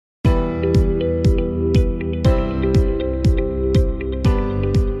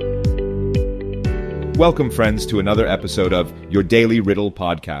Welcome, friends, to another episode of your Daily Riddle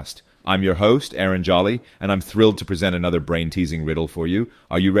podcast. I'm your host, Aaron Jolly, and I'm thrilled to present another brain-teasing riddle for you.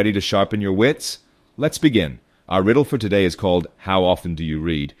 Are you ready to sharpen your wits? Let's begin. Our riddle for today is called, How Often Do You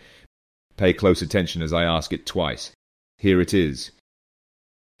Read? Pay close attention as I ask it twice. Here it is.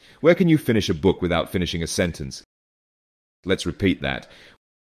 Where can you finish a book without finishing a sentence? Let's repeat that.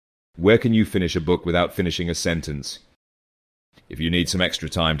 Where can you finish a book without finishing a sentence? If you need some extra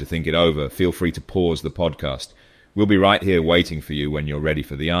time to think it over, feel free to pause the podcast. We'll be right here waiting for you when you're ready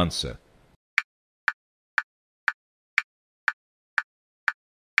for the answer.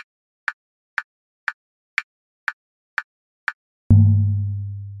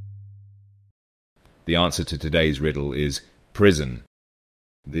 The answer to today's riddle is prison.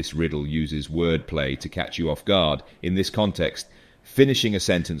 This riddle uses wordplay to catch you off guard. In this context, finishing a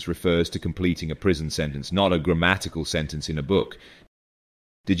sentence refers to completing a prison sentence, not a grammatical sentence in a book.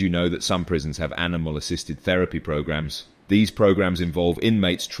 Did you know that some prisons have animal-assisted therapy programs? These programs involve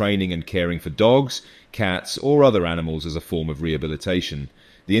inmates training and caring for dogs, cats, or other animals as a form of rehabilitation.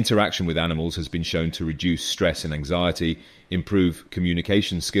 The interaction with animals has been shown to reduce stress and anxiety, improve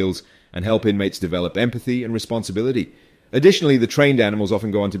communication skills, and help inmates develop empathy and responsibility. Additionally, the trained animals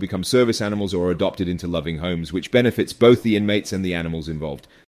often go on to become service animals or are adopted into loving homes, which benefits both the inmates and the animals involved.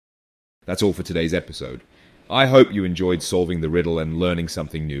 That's all for today's episode. I hope you enjoyed solving the riddle and learning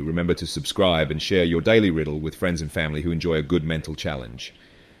something new. Remember to subscribe and share your daily riddle with friends and family who enjoy a good mental challenge.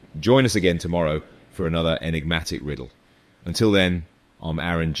 Join us again tomorrow for another enigmatic riddle. Until then, I'm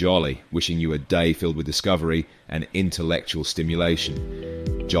Aaron Jolly, wishing you a day filled with discovery and intellectual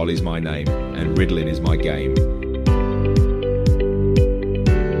stimulation. Jolly's my name, and riddling is my game.